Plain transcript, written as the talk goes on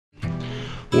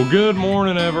Well, good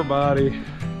morning, everybody.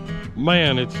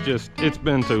 Man, it's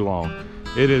been too long.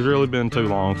 It has really been too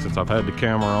long since I've had the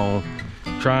camera on,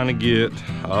 trying to get,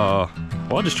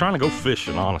 well, just trying to go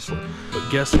fishing, honestly. But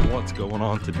guess what's going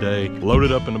on today?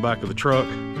 Loaded up in the back of the truck,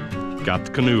 got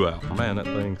the canoe out. Man, that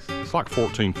it's like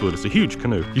 14 foot. It's a huge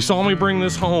canoe. You saw me bring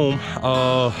this home,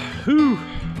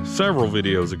 several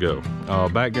videos ago.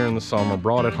 Back during the summer,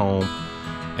 brought it home.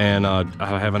 And I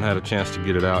haven't had a chance to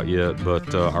get it out yet,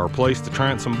 but I replaced the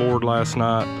transom board last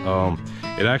night.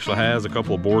 It actually has a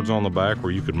couple of boards on the back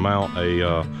where you could mount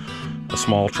a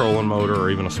small trolling motor or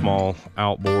even a small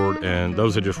outboard, and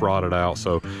those had just rotted out.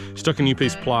 So stuck a new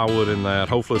piece of plywood in that.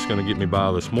 Hopefully it's gonna get me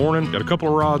by this morning. Got a couple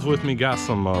of rods with me, got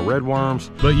some red worms.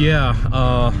 But yeah,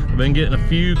 I've been getting a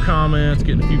few comments,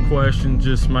 getting a few questions,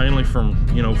 just mainly from,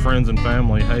 you know, friends and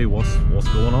family. Hey, what's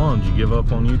going on? Did you give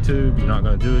up on YouTube? You're not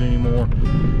gonna do it anymore?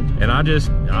 And I'm just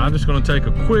gonna take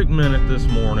a quick minute this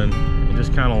morning and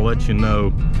just kind of let you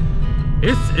know,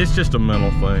 it's just a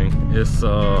mental thing. It's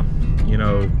you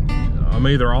know, I'm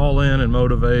either all in and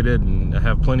motivated and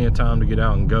have plenty of time to get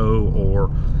out and go, or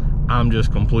I'm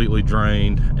just completely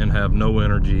drained and have no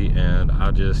energy, and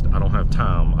I don't have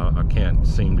time. I can't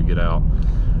seem to get out.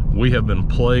 We have been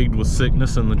plagued with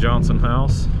sickness in the Johnson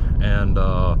house, and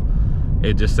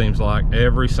it just seems like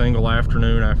every single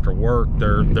afternoon after work,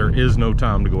 there is no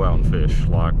time to go out and fish.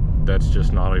 Like, that's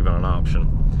just not even an option.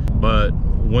 But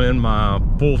when my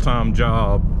full-time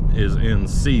job is in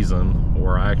season,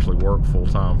 where I actually work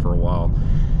full-time for a while,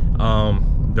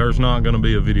 there's not going to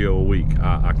be a video a week.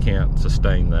 I can't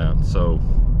sustain that. So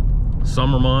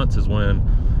summer months is when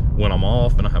I'm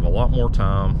off and I have a lot more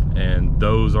time, and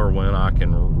those are when I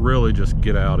can really just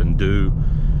get out and do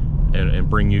and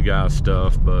bring you guys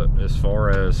stuff. But as far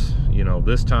as, you know,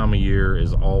 this time of year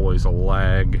is always a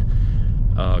lag.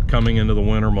 Coming into the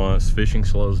winter months, fishing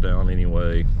slows down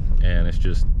anyway, and it's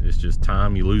just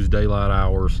time. You lose daylight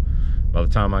hours. By the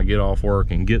time I get off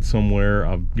work and get somewhere,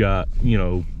 I've got, you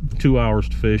know, 2 hours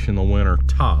to fish in the winter,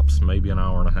 tops, maybe an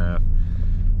hour and a half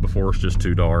before it's just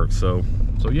too dark. So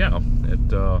yeah,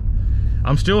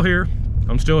 I'm still here.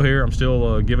 I'm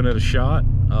still giving it a shot.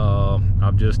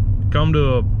 I've just come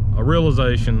to a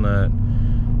realization that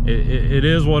it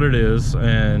is what it is,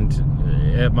 and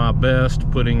at my best,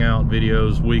 putting out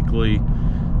videos weekly,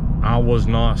 I was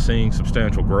not seeing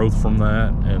substantial growth from that.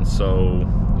 And so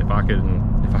if I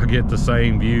get the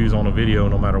same views on a video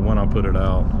no matter when I put it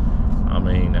out, I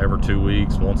mean, every 2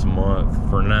 weeks, once a month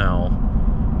for now,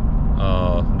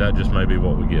 that just may be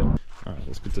what we get. All right,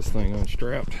 let's get this thing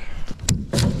unstrapped.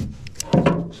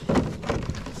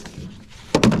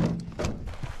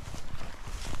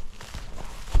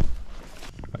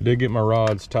 I did get my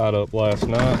rods tied up last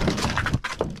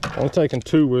night. Only taking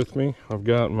 2 with me. I've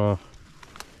got my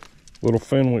little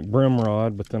Fenwick brim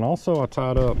rod, but then also I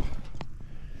tied up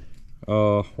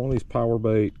one of these power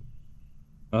bait.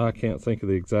 I can't think of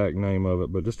the exact name of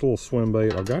it, but just a little swim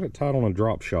bait. I've got it tied on a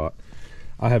drop shot.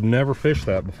 I have never fished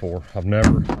that before. I've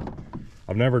never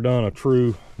done a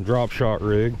true drop shot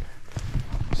rig,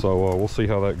 so we'll see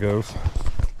how that goes.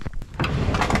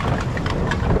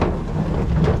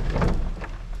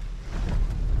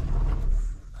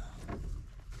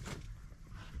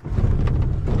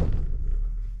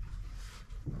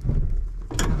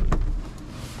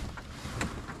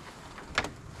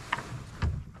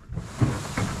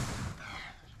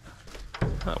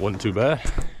 That wasn't too bad.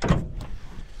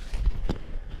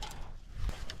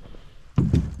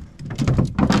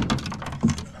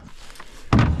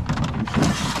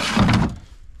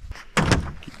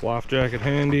 Keep life jacket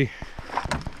handy.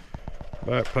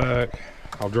 Backpack.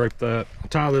 I'll drape that. I'll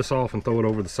tie this off and throw it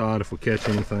over the side if we catch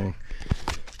anything.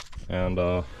 And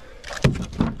get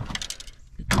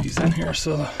these in here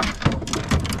so the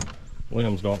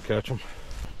limbs don't catch them.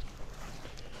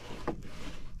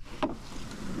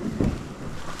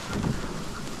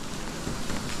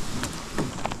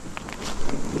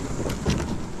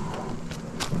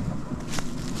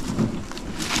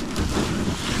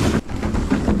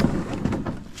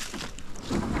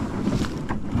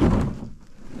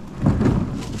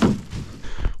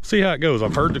 See how it goes.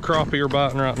 I've heard the crappie are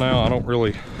biting right now. I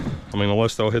mean,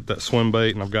 unless they'll hit that swim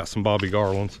bait, and I've got some bobby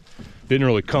garlands. Didn't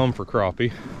really come for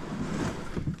crappie.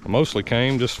 I mostly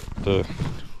came just to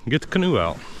get the canoe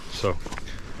out. So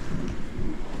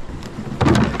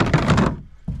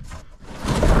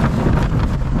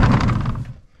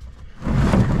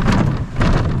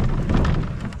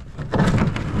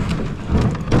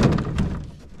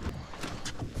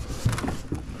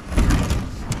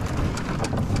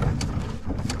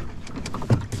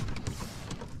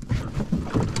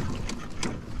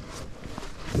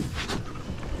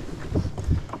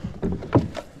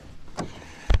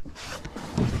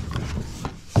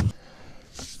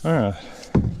All right.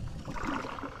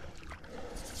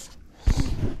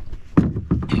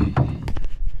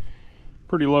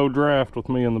 Pretty low draft with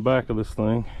me in the back of this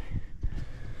thing.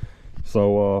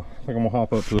 So I think I'm gonna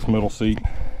hop up to this middle seat.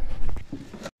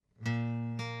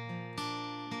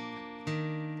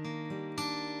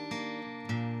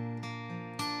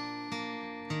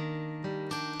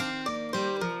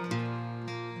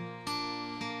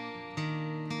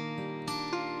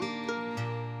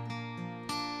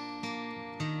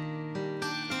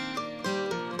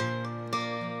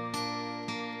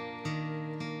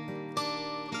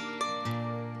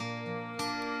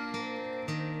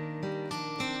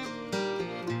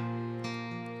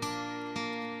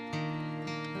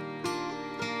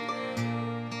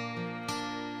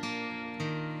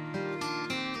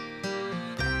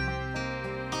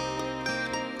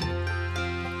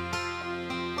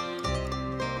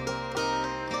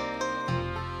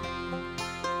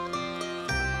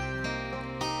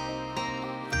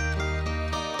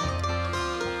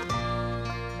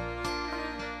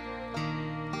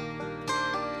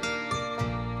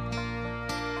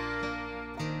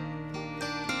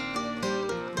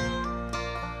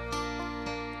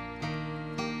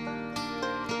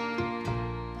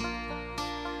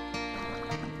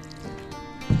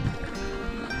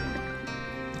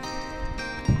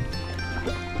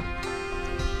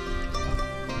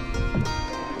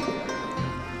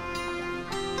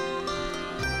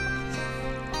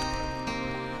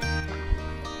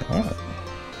 All right.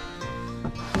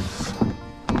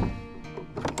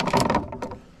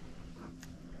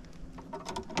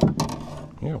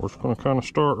 Yeah, we're just going to kind of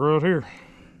start right here.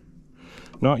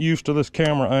 Not used to this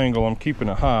camera angle. I'm keeping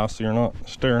it high so you're not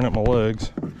staring at my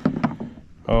legs.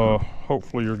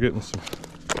 Hopefully you're getting some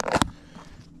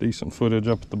decent footage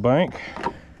up at the bank.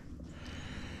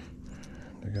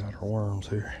 They got our worms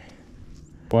here.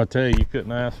 Well, I tell you, you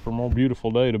couldn't ask for a more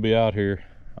beautiful day to be out here.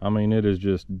 I mean, it is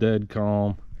just dead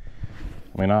calm.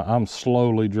 I mean, I'm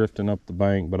slowly drifting up the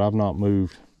bank, but I've not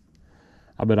moved.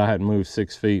 I bet I hadn't moved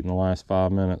 6 feet in the last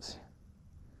 5 minutes.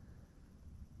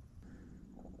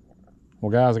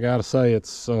 Well, guys, I gotta say,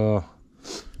 it's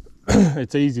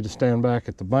it's easy to stand back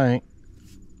at the bank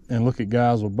and look at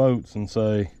guys with boats and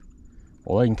say,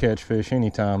 well, they can catch fish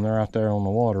anytime they're out there on the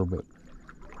water, but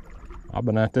I've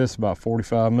been at this about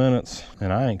 45 minutes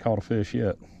and I ain't caught a fish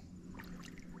yet.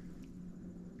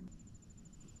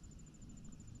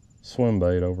 Swim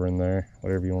bait over in there,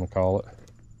 whatever you want to call it.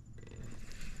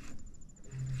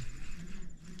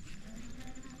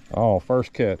 Oh,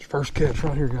 first catch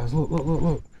right here, guys. Look, look, look,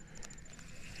 look.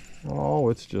 Oh,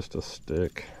 it's just a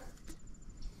stick.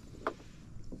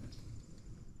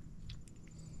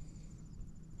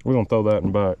 We're gonna throw that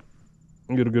in back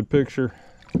and get a good picture.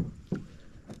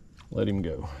 Let him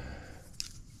go.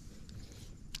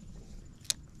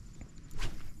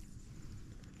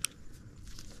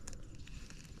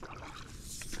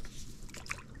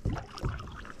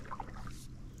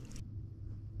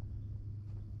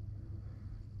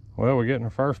 Well, we're getting our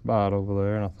first bite over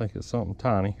there, and I think it's something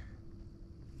tiny.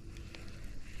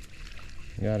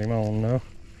 Got him on now.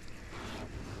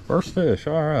 First fish,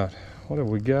 all right. What have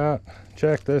we got?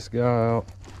 Check this guy out.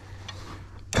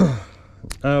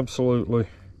 Absolutely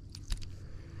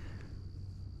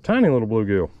tiny little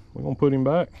bluegill. We're gonna put him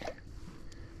back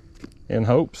in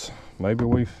hopes maybe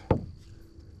we've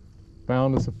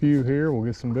found us a few here. We'll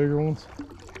get some bigger ones.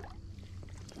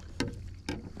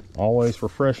 Always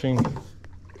refreshing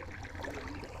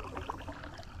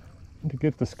to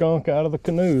get the skunk out of the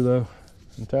canoe, though.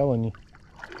 I'm telling you,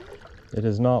 it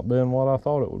has not been what I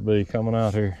thought it would be coming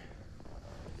out here.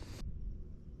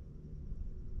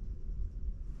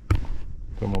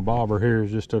 So my bobber here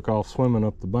has just took off swimming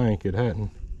up the bank. It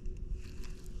hadn't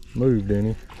moved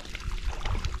any.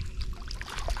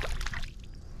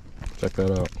 Check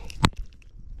that out.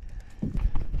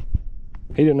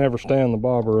 He didn't ever stand the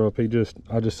bobber up. I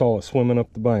just saw it swimming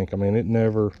up the bank. I mean, it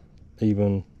never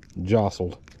even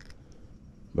jostled.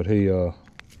 But he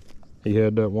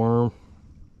had that worm.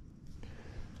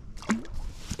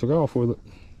 Took off with it.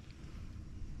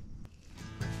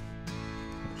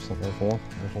 There's one.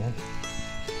 There's one.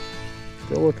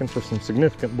 Still looking for some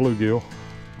significant bluegill.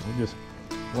 We just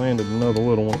landed another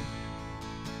little one.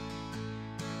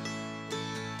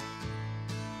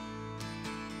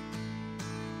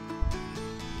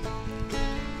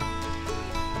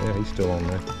 Yeah, he's still on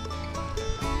there.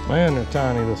 Man, they're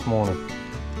tiny this morning.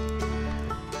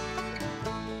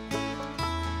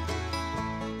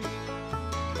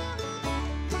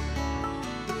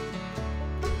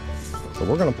 So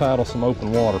we're gonna paddle some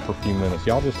open water for a few minutes.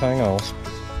 Y'all just hang on.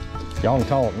 Y'all can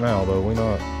talk now though. We're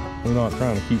not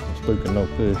trying to keep from spooking no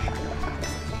fish.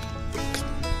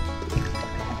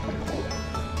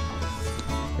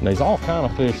 And there's all kind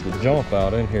of fish that jump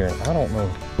out in here. I don't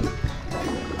know.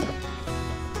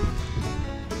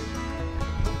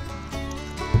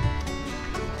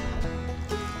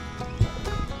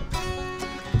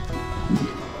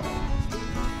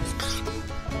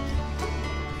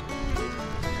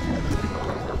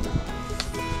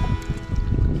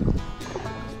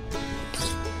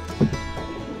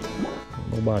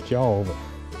 About y'all, but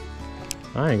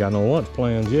I ain't got no lunch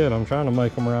plans yet. I'm trying to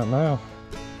make them right now.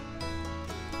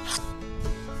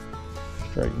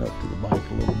 Straighten up to the bank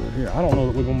a little bit here. I don't know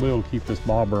that we're gonna be able to keep this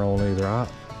bobber on either.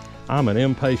 I'm an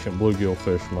impatient bluegill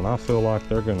fisherman. I feel like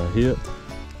they're gonna hit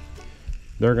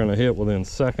within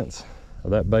seconds of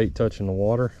that bait touching the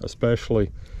water, especially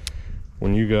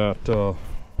when you got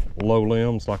low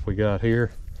limbs like we got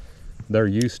here. They're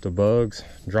used to bugs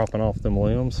dropping off them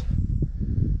limbs.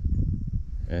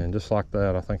 And just like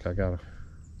that, I think I got a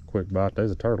quick bite.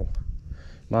 There's a turtle.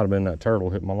 Might have been that turtle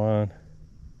hit my line.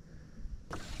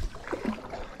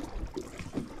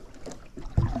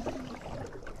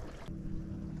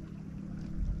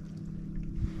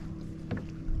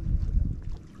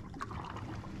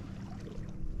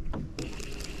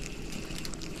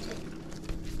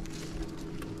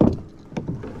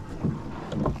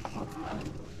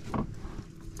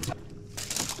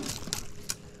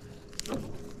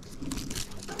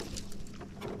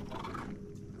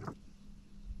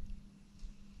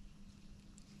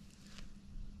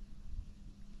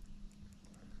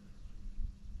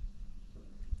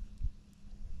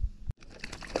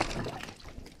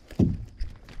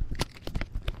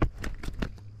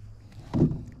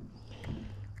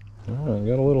 Alright,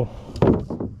 got a little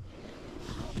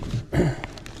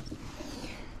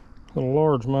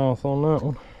largemouth on that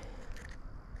one.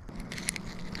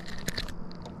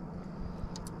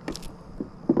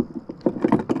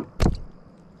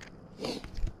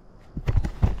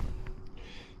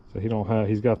 So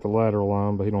he's got the lateral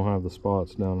line, but he don't have the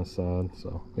spots down the side.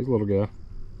 So he's a little guy.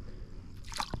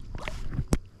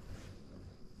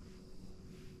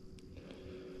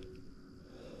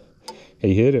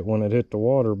 He hit it when it hit the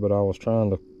water, but I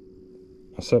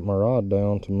set my rod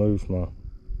down to move my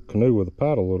canoe with the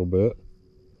paddle a little bit.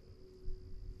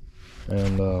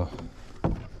 And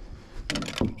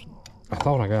I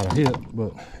thought I got a hit,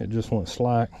 but it just went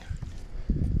slack.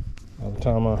 By the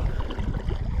time I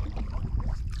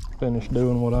finished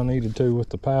doing what I needed to with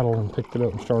the paddle and picked it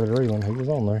up and started reeling, he was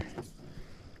on there.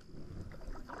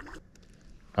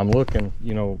 I'm looking,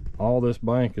 you know, all this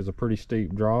bank is a pretty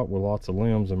steep drop with lots of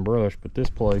limbs and brush, but this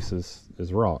place is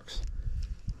rocks.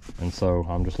 And so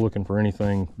I'm just looking for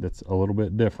anything that's a little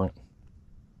bit different.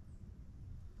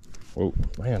 Oh,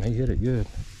 man, he hit it good.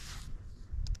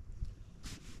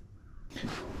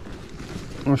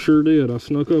 I sure did. I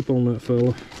snuck up on that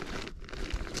fella.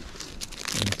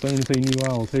 And as soon as he knew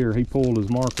I was here, he pulled his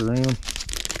marker in.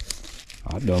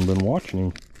 I'd done been watching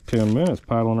him 10 minutes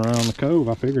paddling around the cove.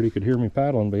 I figured he could hear me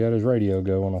paddling, but he had his radio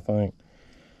going, I think.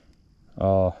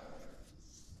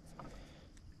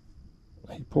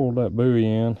 He pulled that buoy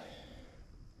in.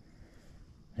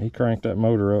 He cranked that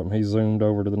motor up and he zoomed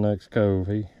over to the next cove.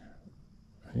 He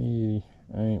ain't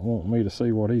wanting me to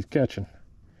see what he's catching.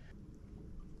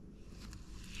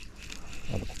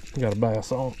 Got a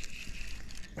bass on.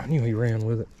 I knew he ran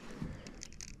with it.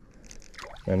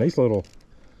 And these little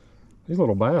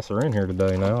bass are in here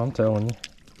today now, I'm telling you.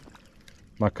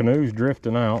 My canoe's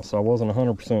drifting out, so I wasn't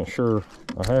 100% sure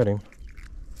I had him.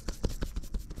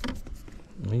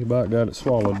 He about got it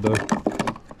swallowed though.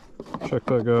 Check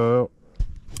that guy out.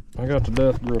 I got the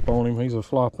death grip on him. He's a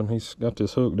flopping. He's got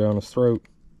this hook down his throat.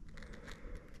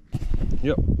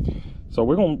 Yep. So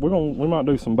we might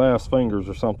do some bass fingers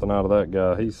or something out of that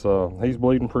guy. He's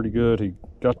bleeding pretty good. He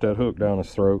got that hook down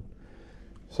his throat.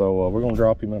 So we're gonna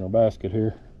drop him in our basket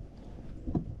here.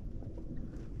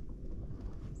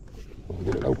 We'll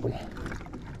get it open.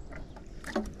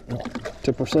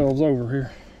 Tip ourselves over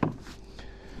here.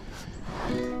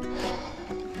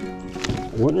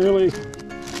 Wasn't really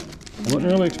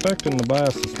expecting the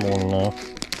bass this morning though.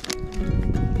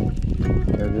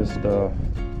 They're just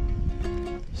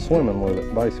swimming with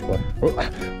it basically.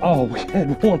 Oh, we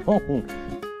had one on.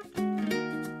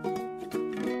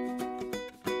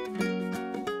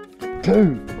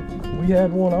 Dude, we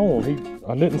had one on.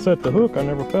 I didn't set the hook, I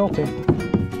never felt him.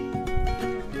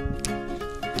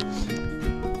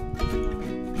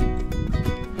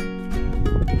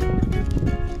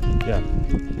 Yeah.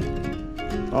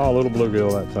 Oh, little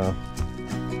bluegill that time.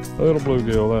 Little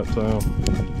bluegill that time.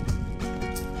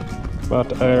 About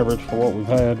the average for what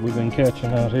we've been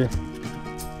catching out here.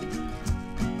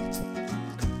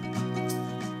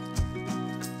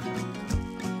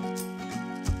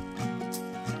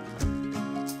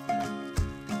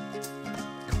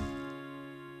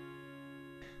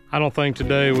 I don't think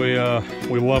today we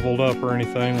leveled up or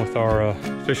anything with our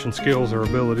fishing skills or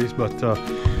abilities, but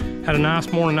had a nice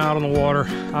morning out on the water.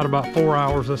 Out about 4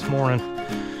 hours this morning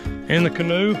in the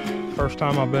canoe. First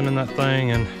time I've been in that thing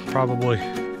in probably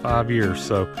 5 years.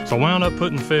 So I wound up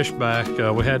putting fish back.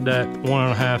 We had that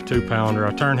 1.5, 2 pounder.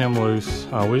 I turned him loose.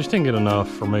 We just didn't get enough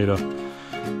for me to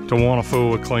want to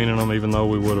fool with cleaning them, even though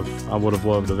I would have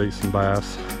loved to eat some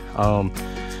bass.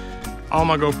 All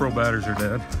my GoPro batteries are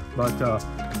dead, but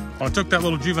when I took that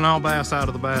little juvenile bass out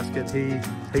of the basket,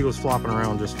 he was flopping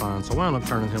around just fine. So I wound up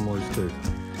turning him loose too.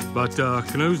 But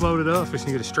canoe's loaded up, fixing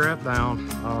to get it strapped down.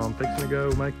 Fixing to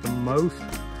go make the most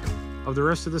of the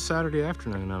rest of this Saturday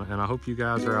afternoon, and I hope you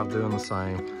guys are out doing the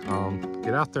same.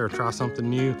 Get out there, try something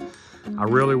new. I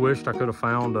really wished I could have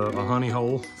found a honey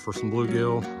hole for some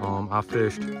bluegill. I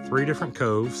fished 3 different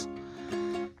coves,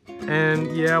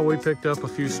 and yeah, we picked up a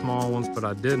few small ones, but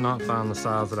I did not find the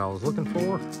size that I was looking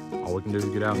for. All we can do is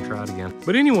get out and try it again.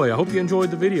 But anyway, I hope you enjoyed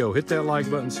the video. Hit that like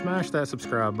button, smash that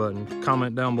subscribe button,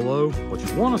 comment down below what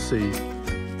you want to see.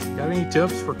 Got any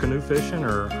tips for canoe fishing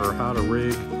or how to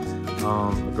rig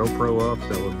a GoPro up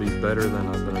that would be better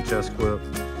than a chest clip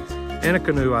in a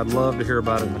canoe? I'd love to hear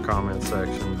about it in the comment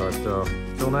section. But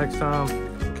till next time,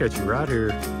 I'll catch you right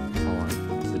here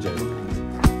on the J-Line.